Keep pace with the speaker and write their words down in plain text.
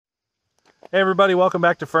Hey everybody, welcome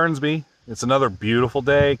back to Fernsby. It's another beautiful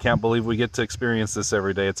day. Can't believe we get to experience this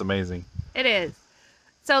every day. It's amazing. It is.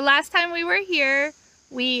 So last time we were here,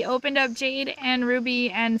 we opened up Jade and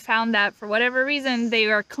Ruby and found that for whatever reason they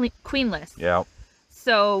are queenless. Yeah.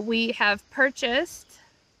 So we have purchased,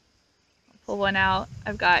 I'll pull one out.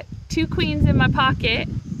 I've got 2 queens in my pocket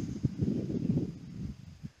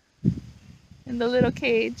in the little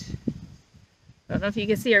cage. I don't know if you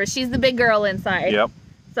can see her, but she's the big girl inside. Yep.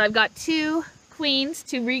 So I've got 2 queens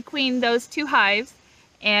to requeen those 2 hives,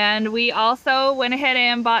 and we also went ahead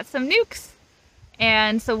and bought some nucs.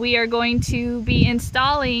 And so we are going to be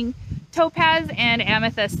installing topaz and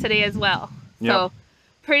amethyst today as well. Yep. So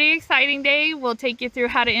pretty exciting day. We'll take you through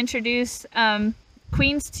how to introduce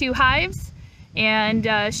queens to hives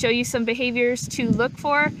and show you some behaviors to look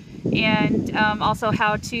for, and also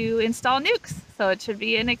how to install nucs. So it should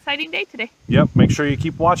be an exciting day today. Yep, make sure you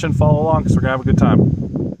keep watching, follow along, because we're going to have a good time.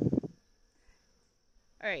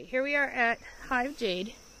 Alright, here we are at Hive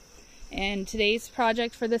Jade, and today's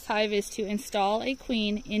project for this hive is to install a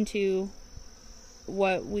queen into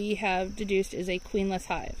what we have deduced is a queenless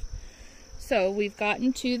hive. So we've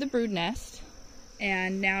gotten to the brood nest,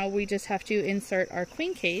 and now we just have to insert our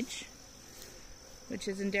queen cage, which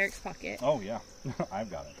is in Derek's pocket. Oh yeah,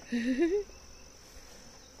 I've got it.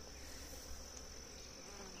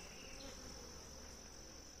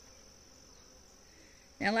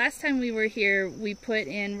 Now last time we were here, we put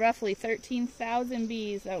in roughly 13,000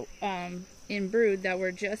 bees that, in brood that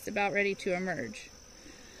were just about ready to emerge.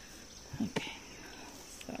 Okay,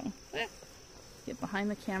 so get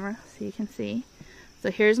behind the camera so you can see.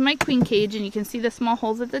 So here's my queen cage, and you can see the small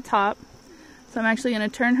holes at the top. So I'm actually going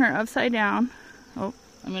to turn her upside down. Oh,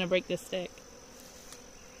 I'm going to break this stick.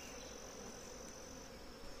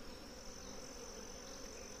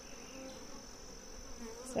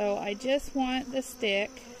 So I just want the stick,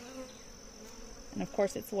 and of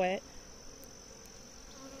course it's wet,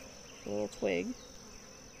 a little twig.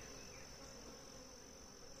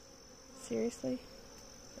 Seriously?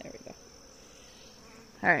 There we go.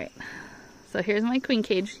 Alright, so here's my queen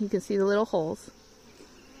cage. You can see the little holes.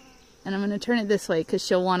 And I'm going to turn it this way because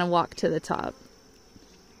she'll want to walk to the top.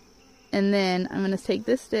 And then I'm going to take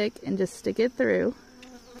this stick and just stick it through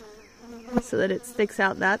so that it sticks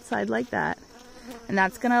out that side like that. And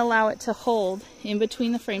that's going to allow it to hold in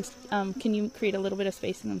between the frames. Can you create a little bit of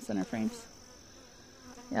space in the center frames?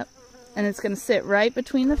 Yep. And it's going to sit right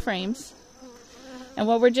between the frames. And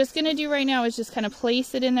what we're just going to do right now is just kind of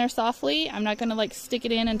place it in there softly. I'm not going to like stick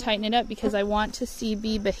it in and tighten it up because I want to see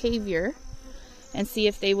bee behavior and see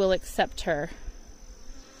if they will accept her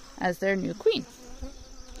as their new queen.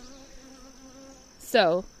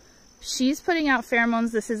 So she's putting out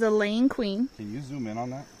pheromones. This is a laying queen. Can you zoom in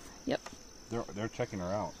on that? Yep. They're checking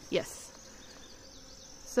her out. Yes.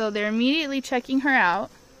 So they're immediately checking her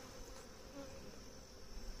out.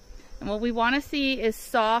 And what we want to see is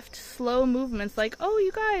soft, slow movements like, oh,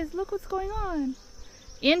 you guys, look what's going on.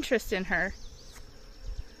 Interest in her.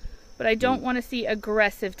 But I don't want to see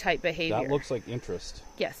aggressive type behavior. That looks like interest.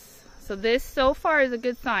 Yes. So this so far is a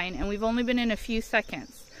good sign, and we've only been in a few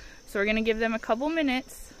seconds. So we're going to give them a couple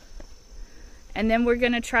minutes, and then we're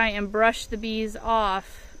going to try and brush the bees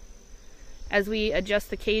off as we adjust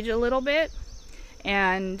the cage a little bit.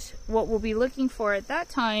 And what we'll be looking for at that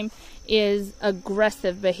time is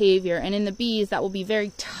aggressive behavior. And in the bees, that will be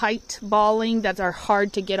very tight balling that are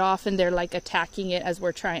hard to get off, and they're like attacking it as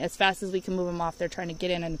we're trying, as fast as we can move them off, they're trying to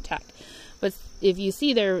get in and attack. But if you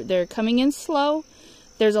see they're coming in slow,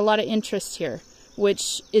 there's a lot of interest here,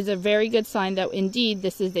 which is a very good sign that indeed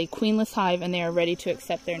this is a queenless hive and they are ready to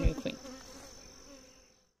accept their new queen.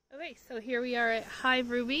 Okay, so here we are at Hive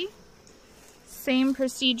Ruby. Same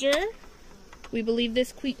procedure. We believe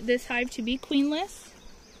this hive to be queenless.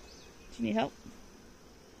 Do you need help?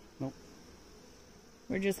 Nope.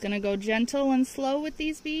 We're just going to go gentle and slow with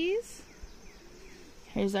these bees.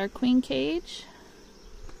 Here's our queen cage.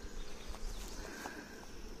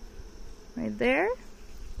 Right there.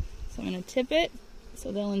 So I'm going to tip it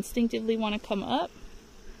so they'll instinctively want to come up.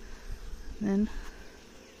 And then,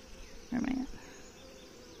 where am I at?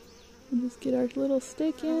 We'll just get our little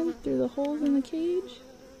stick in through the holes in the cage.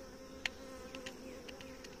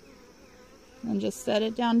 And just set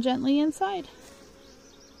it down gently inside.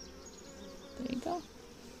 There you go.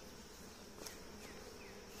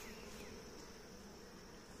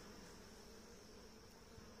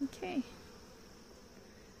 Okay.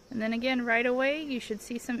 And then again, right away, you should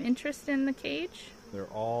see some interest in the cage. They're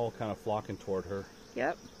all kind of flocking toward her.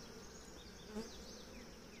 Yep.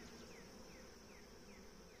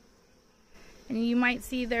 And you might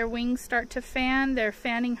see their wings start to fan. They're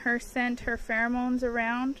fanning her scent, her pheromones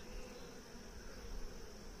around.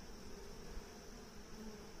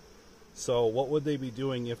 So what would they be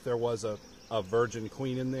doing if there was a virgin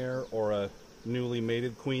queen in there or a newly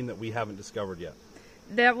mated queen that we haven't discovered yet?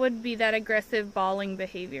 That would be that aggressive balling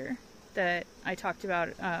behavior that I talked about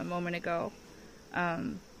a moment ago.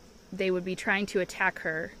 They would be trying to attack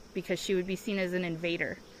her because she would be seen as an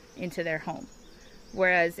invader into their home.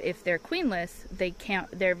 Whereas if they're queenless,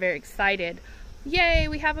 they're very excited. Yay,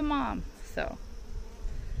 we have a mom. So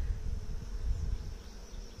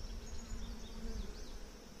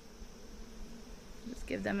just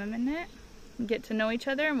give them a minute and get to know each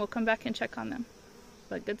other, and we'll come back and check on them.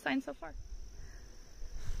 But good sign so far.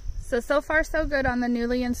 So far so good on the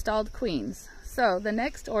newly installed queens. So the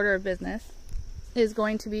next order of business is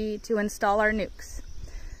going to be to install our nucs.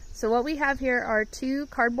 So what we have here are 2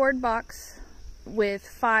 cardboard boxes with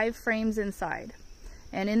 5 frames inside.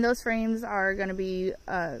 And in those frames are going to be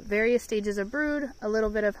various stages of brood, a little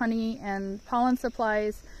bit of honey and pollen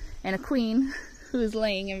supplies, and a queen who's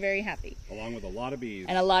laying and very happy. Along with a lot of bees.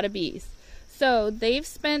 And a lot of bees. So they've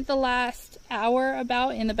spent the last hour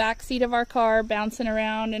about in the back seat of our car, bouncing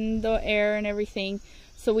around in the air and everything.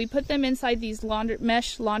 So we put them inside these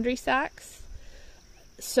mesh laundry sacks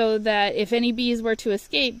so that if any bees were to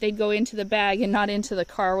escape, they'd go into the bag and not into the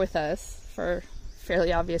car with us for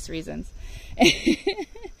fairly obvious reasons.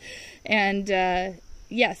 And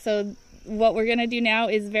yeah, so what we're gonna do now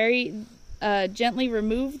is very gently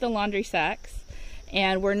remove the laundry sacks.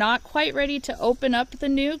 And we're not quite ready to open up the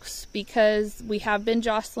nucs because we have been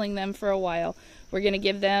jostling them for a while. We're going to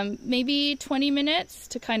give them maybe 20 minutes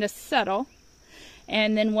to kind of settle.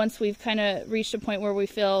 And then once we've kind of reached a point where we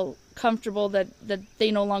feel comfortable that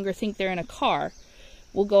they no longer think they're in a car,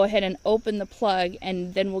 we'll go ahead and open the plug,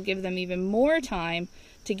 and then we'll give them even more time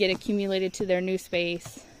to get accumulated to their new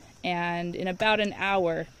space. And in about an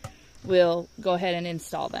hour, we'll go ahead and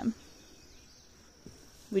install them.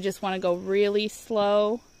 We just want to go really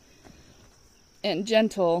slow and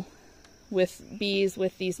gentle with bees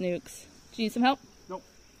with these nucs. Do you need some help? Nope.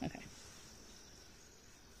 Okay.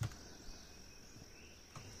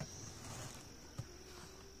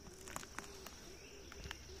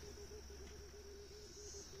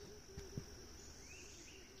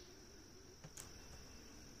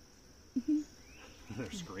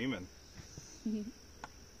 They're screaming.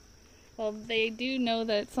 Well, they do know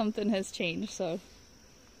that something has changed, so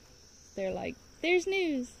they're like, there's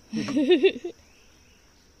news. So.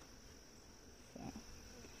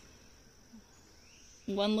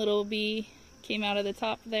 One little bee came out of the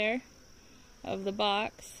top there of the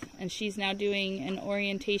box, and she's now doing an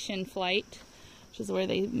orientation flight, which is where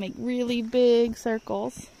they make really big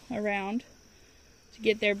circles around to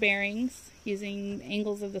get their bearings using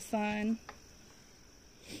angles of the sun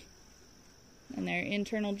and their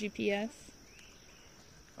internal GPS.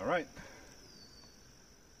 All right.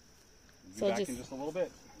 So back in just a little bit.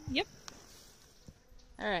 Yep.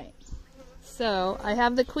 All right. So I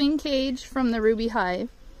have the queen cage from the ruby hive.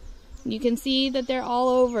 You can see that they're all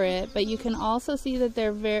over it, but you can also see that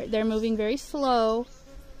they're moving very slow,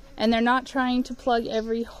 and they're not trying to plug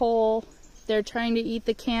every hole. They're trying to eat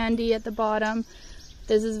the candy at the bottom.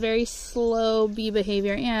 This is very slow bee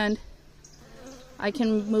behavior, and I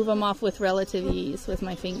can move them off with relative ease with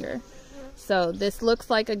my finger. So this looks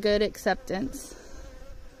like a good acceptance.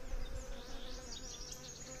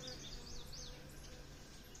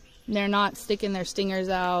 They're not sticking their stingers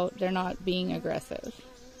out. They're not being aggressive.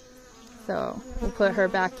 So we'll put her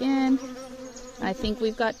back in. I think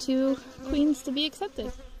we've got 2 queens to be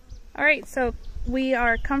accepted. All right, so we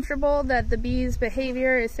are comfortable that the bees'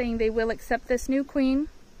 behavior is saying they will accept this new queen.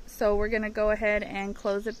 So we're gonna go ahead and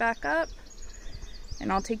close it back up. And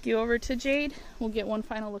I'll take you over to Jade. We'll get one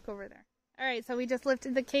final look over there. All right, so we just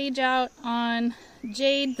lifted the cage out on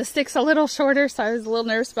Jade. The stick's a little shorter, so I was a little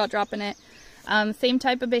nervous about dropping it. Same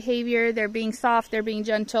type of behavior. They're being soft, they're being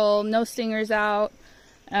gentle, no stingers out.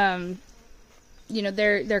 You know,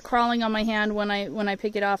 they're crawling on my hand when I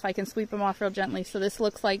pick it off. I can sweep them off real gently. So this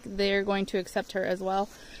looks like they're going to accept her as well.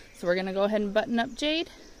 So we're gonna go ahead and button up Jade.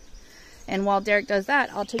 And while Derek does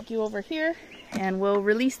that, I'll take you over here and we'll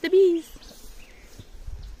release the bees.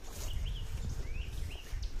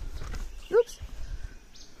 Oops.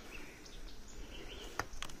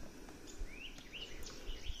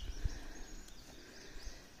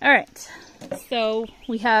 All right, so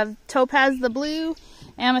we have Topaz the blue,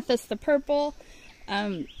 Amethyst the purple.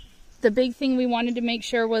 The big thing we wanted to make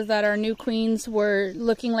sure was that our new queens were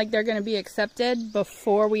looking like they're going to be accepted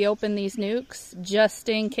before we open these nucs, just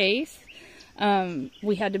in case.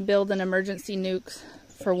 We had to build an emergency nucs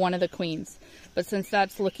for one of the queens. But since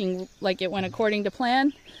that's looking like it went according to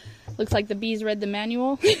plan, looks like the bees read the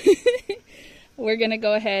manual, we're going to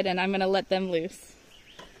go ahead and I'm going to let them loose.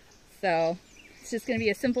 So it's just going to be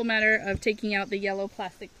a simple matter of taking out the yellow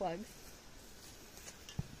plastic plugs.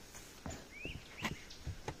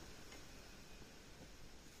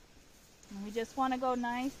 And we just want to go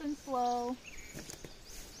nice and slow.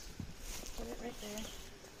 Put it right there.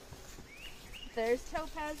 There's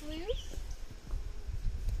Topaz loose.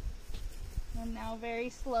 And now very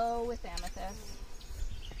slow with Amethyst.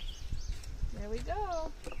 There we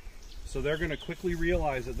go. So they're going to quickly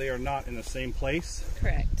realize that they are not in the same place.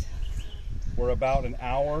 Correct. We're about an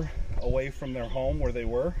hour away from their home where they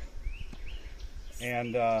were.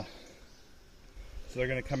 And so they're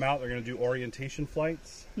going to come out, they're going to do orientation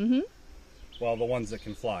flights. Mm-hmm. Well, the ones that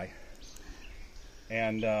can fly.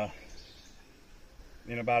 And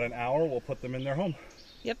in about an hour, we'll put them in their home.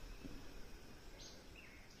 Yep.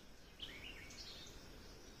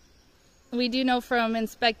 We do know from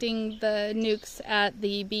inspecting the nucs at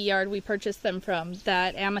the bee yard we purchased them from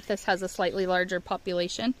that Amethyst has a slightly larger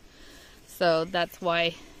population. So that's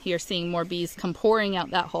why you're seeing more bees come pouring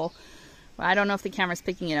out that hole. Well, I don't know if the camera's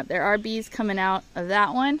picking it up. There are bees coming out of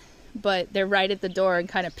that one, but they're right at the door and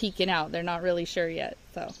kind of peeking out. They're not really sure yet.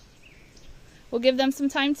 So we'll give them some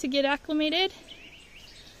time to get acclimated.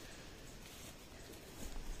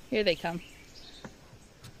 Here they come.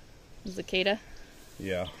 Cicada.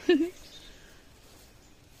 Yeah.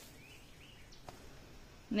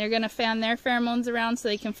 And they're going to fan their pheromones around so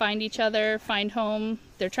they can find each other, find home.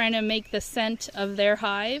 They're trying to make the scent of their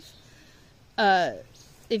hive.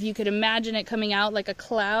 If you could imagine it coming out like a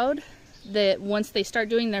cloud, that once they start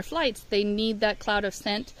doing their flights, they need that cloud of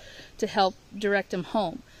scent to help direct them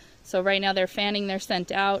home. So right now they're fanning their scent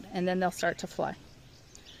out and then they'll start to fly.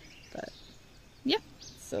 But yeah,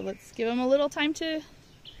 so let's give them a little time to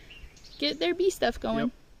get their bee stuff going.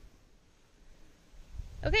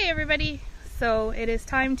 Yep. Okay, everybody. So it is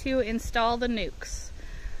time to install the nucs.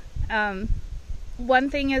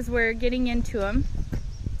 One thing as we're getting into them,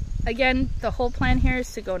 again, the whole plan here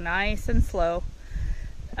is to go nice and slow.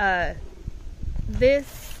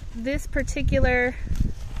 This particular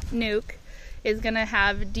nuc is going to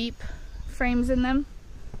have deep frames in them,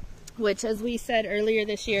 which, as we said earlier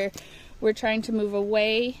this year, we're trying to move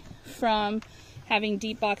away from having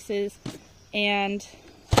deep boxes and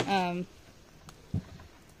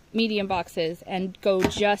medium boxes and go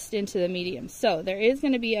just into the medium. So there is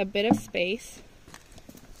going to be a bit of space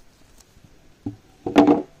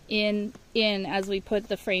in as we put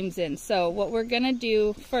the frames in. So what we're going to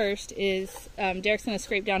do first is Derek's going to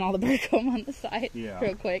scrape down all the bird comb on the side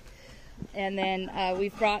real quick. And then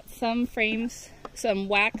we've brought some frames, some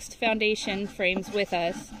waxed foundation frames with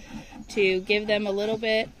us to give them a little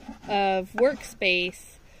bit of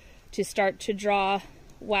workspace to start to draw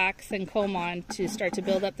wax and comb on to start to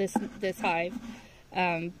build up this hive,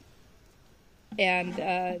 and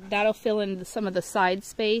that'll fill in some of the side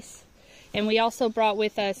space. And we also brought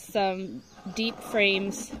with us some deep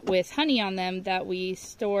frames with honey on them that we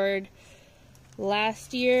stored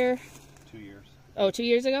last year. 2 years. Oh, 2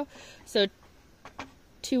 years ago. So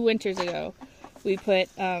 2 winters ago we put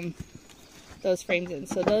those frames in.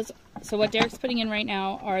 So what Derek's putting in right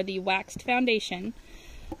now are the waxed foundation.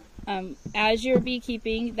 As you're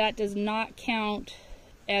beekeeping, that does not count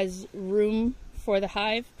as room for the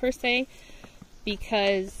hive per se,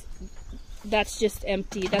 because that's just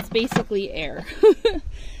empty. That's basically air.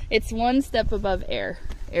 It's one step above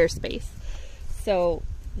airspace. So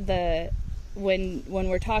when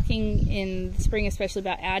we're talking in the spring, especially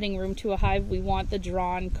about adding room to a hive, we want the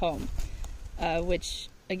drawn comb, which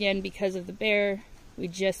again, because of the bear, we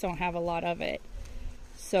just don't have a lot of it.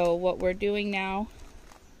 So what we're doing now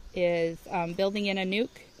is building in a nuc,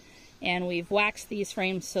 and we've waxed these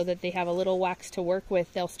frames so that they have a little wax to work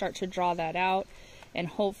with. They'll start to draw that out, and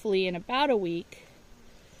hopefully in about a week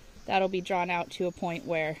that'll be drawn out to a point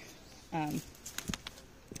where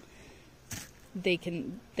they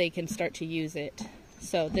can start to use it.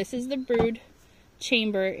 So this is the brood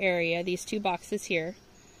chamber area, these 2 boxes here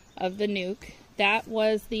of the nuc. That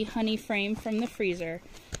was the honey frame from the freezer.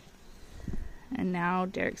 And now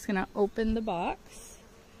Derek's gonna open the box.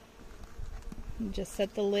 Just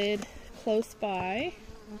set the lid close by.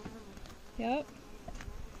 Yep.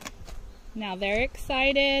 Now they're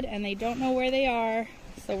excited and they don't know where they are,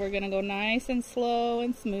 so we're going to go nice and slow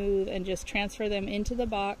and smooth and just transfer them into the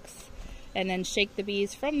box and then shake the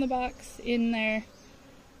bees from the box in there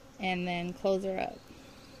and then close her up.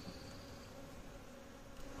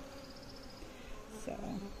 So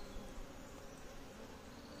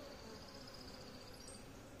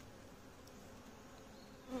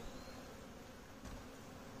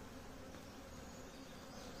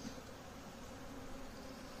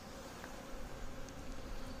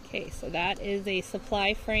Okay, so that is a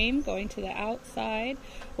supply frame going to the outside.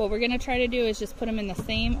 What we're going to try to do is just put them in the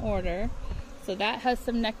same order. So that has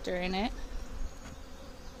some nectar in it.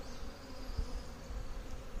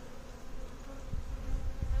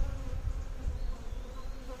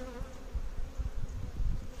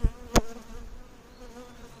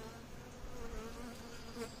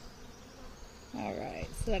 Alright,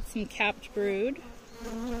 so that's some capped brood.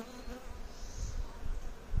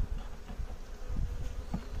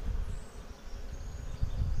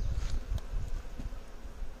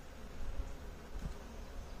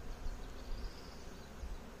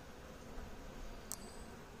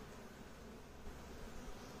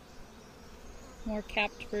 More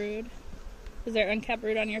capped brood. Is there uncapped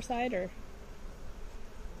brood on your side, or?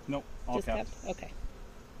 Nope, all just capped. Okay.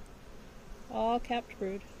 All capped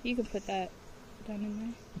brood. You can put that down in there.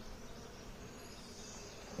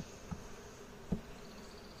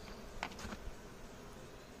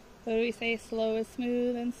 What do we say? Slow is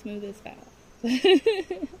smooth and smooth is fast.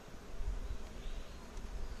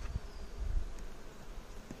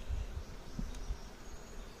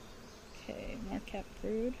 Okay, more capped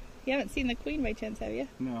brood. You haven't seen the queen by chance, have you?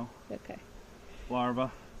 No. Okay.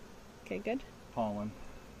 Larva. Okay, good. Pollen.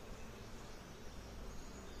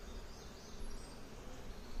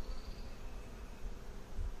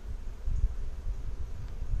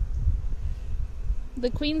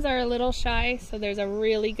 The queens are a little shy, so there's a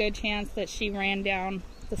really good chance that she ran down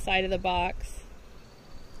the side of the box.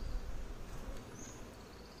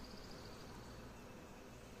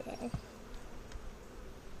 So,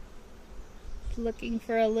 looking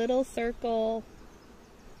for a little circle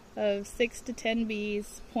of 6 to 10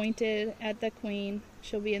 bees pointed at the queen.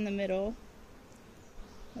 She'll be in the middle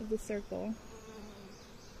of the circle.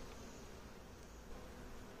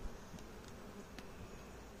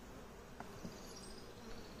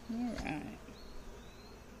 Alright.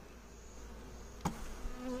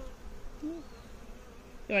 You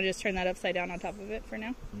want to just turn that upside down on top of it for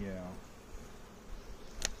now? Yeah.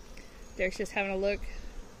 Derek's just having a look.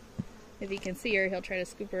 If he can see her, he'll try to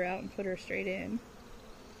scoop her out and put her straight in.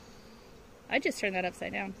 I just turned that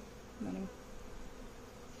upside down. Let him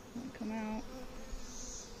come out.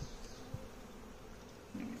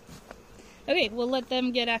 Okay, we'll let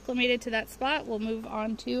them get acclimated to that spot. We'll move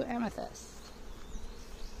on to amethyst.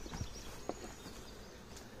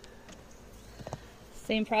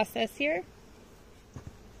 Same process here.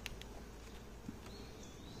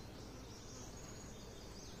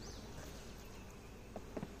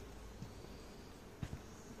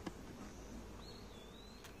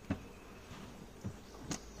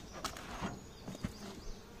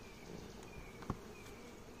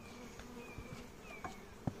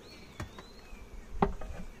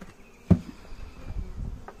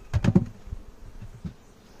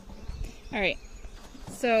 All right,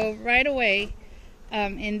 so right away,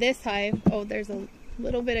 in this hive, oh, there's a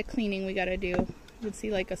little bit of cleaning we got to do. You can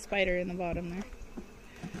see like a spider in the bottom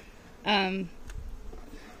there.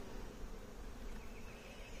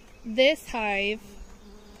 This hive,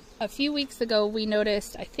 a few weeks ago, we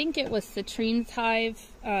noticed, I think it was Citrine's hive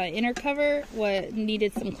inner cover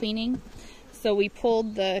needed some cleaning. So we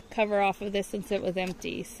pulled the cover off of this since it was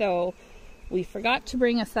empty. So we forgot to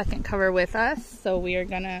bring a second cover with us. So we are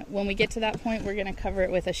gonna, when we get to that point, we're gonna cover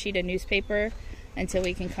it with a sheet of newspaper until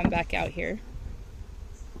we can come back out here.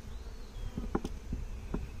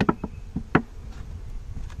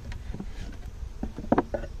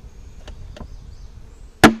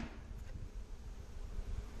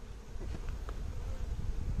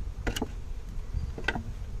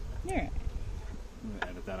 Alright. I'm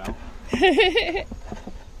gonna edit that out. Okay.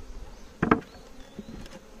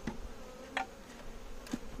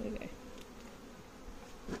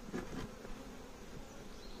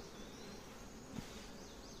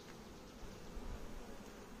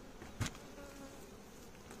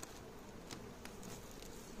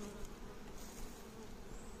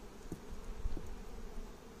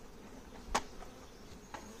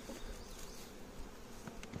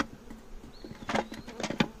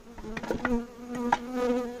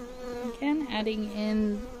 Again, adding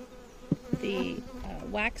in the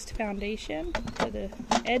waxed foundation to the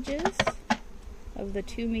edges of the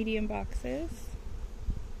 2 medium boxes.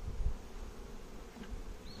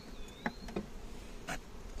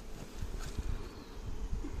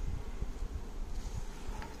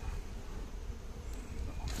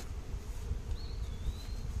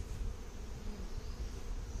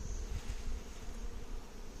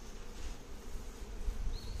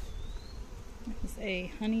 This is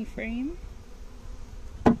a honey frame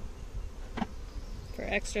for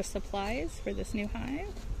extra supplies for this new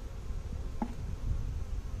hive.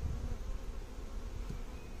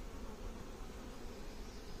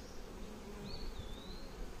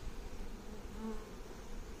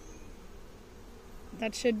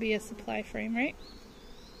 That should be a supply frame, right?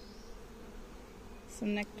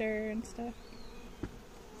 Some nectar and stuff.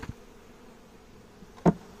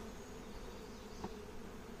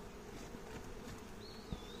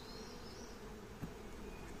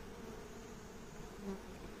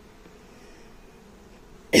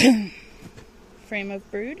 Frame of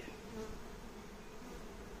brood.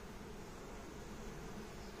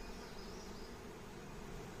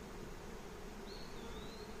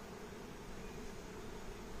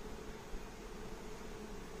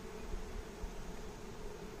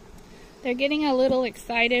 They're getting a little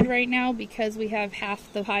excited right now because we have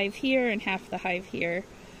half the hive here and half the hive here.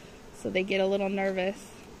 So they get a little nervous.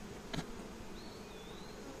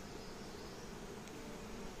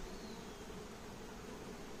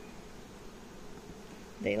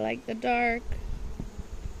 They like the dark.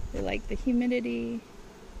 They like the humidity.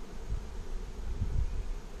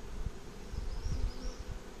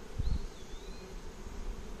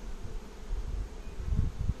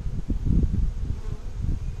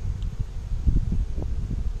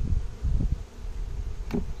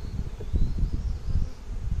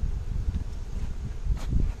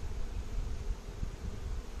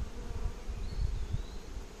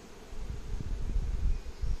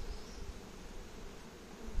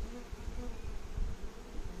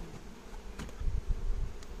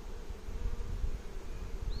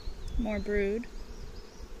 More brood.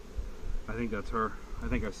 I think that's her. I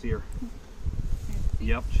think I see her.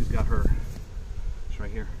 Yep, she's got her. She's right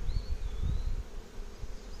here.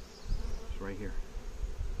 She's right here.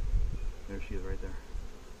 There she is right there.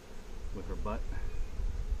 With her butt.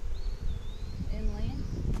 Inland?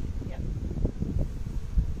 Yep.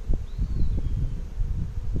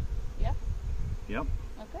 Yeah? Yep.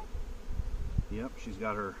 Okay. Yep, she's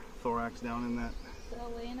got her thorax down in that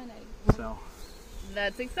Still laying an egg. cell.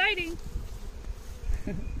 That's exciting.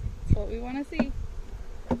 That's what we want to see.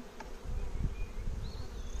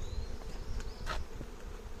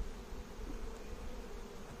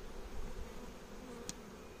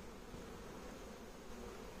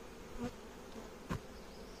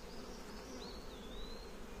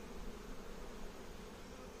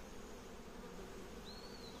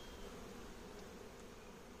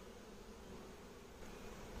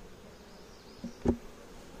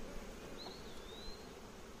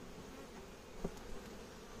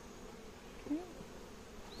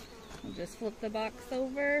 We'll just flip the box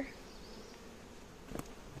over.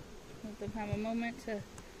 Let them have a moment to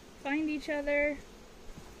find each other.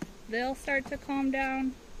 They'll start to calm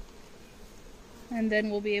down. And then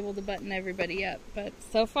we'll be able to button everybody up. But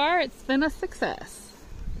so far, it's been a success.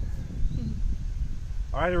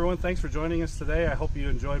 All right, everyone, thanks for joining us today. I hope you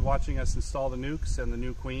enjoyed watching us install the nucs and the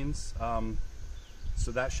new queens.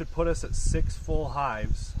 So that should put us at 6 full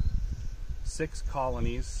hives, 6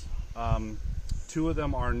 colonies. 2 of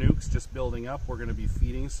them are nucs just building up. We're going to be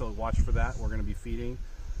feeding, so watch for that. We're going to be feeding.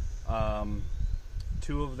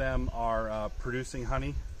 2 of them are producing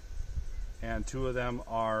honey, and 2 of them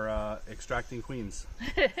are extracting queens.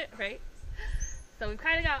 Right? So we've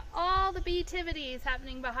kind of got all the bee-tivities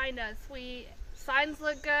happening behind us. Signs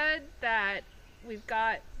look good that we've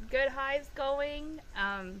got good hives going.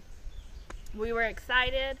 We were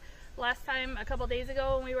excited last time, a couple days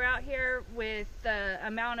ago, when we were out here, with the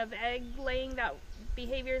amount of egg laying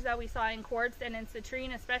behaviors that we saw in quartz and in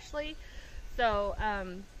citrine especially. So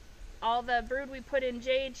all the brood we put in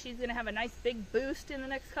Jade, she's going to have a nice big boost in the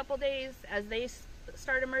next couple days as they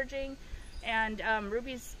start emerging, and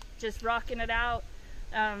Ruby's just rocking it out.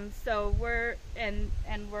 So we're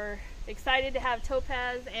excited to have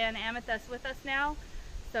Topaz and Amethyst with us now.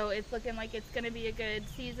 So it's looking like it's going to be a good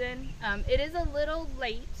season. It is a little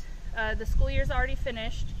late. The school year's already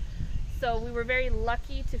finished, so we were very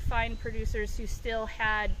lucky to find producers who still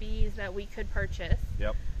had bees that we could purchase.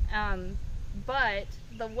 Yep. But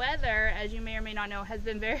the weather, as you may or may not know, has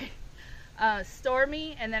been very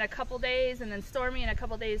stormy, and then a couple days, and then stormy, and a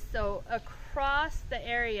couple days. So across the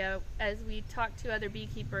area, as we talked to other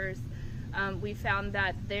beekeepers, we found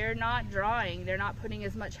that they're not putting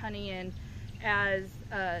as much honey in as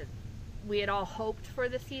we had all hoped for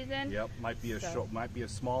the season. Yep, might be a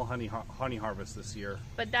small honey harvest this year.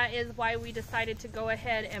 But that is why we decided to go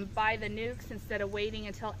ahead and buy the nucs instead of waiting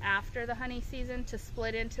until after the honey season to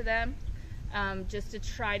split into them, just to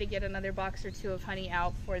try to get another box or 2 of honey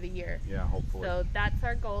out for the year. Yeah, hopefully. So that's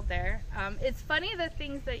our goal there. It's funny the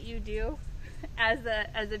things that you do as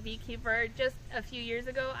a beekeeper. Just a few years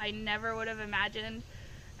ago, I never would have imagined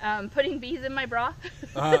putting bees in my bra.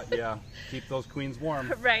 Yeah, keep those queens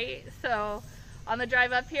warm. Right. So on the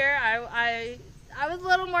drive up here, I I was a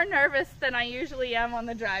little more nervous than I usually am on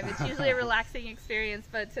the drive. It's usually a relaxing experience,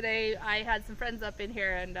 but today I had some friends up in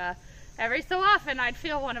here, and every so often I'd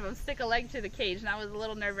feel one of them stick a leg through the cage, and that was a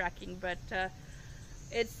little nerve-wracking, but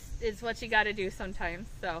it's what you got to do sometimes.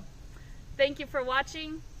 So thank you for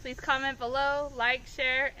watching. Please comment below, like,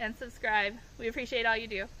 share, and subscribe. We appreciate all you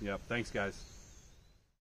do. Yep, thanks guys.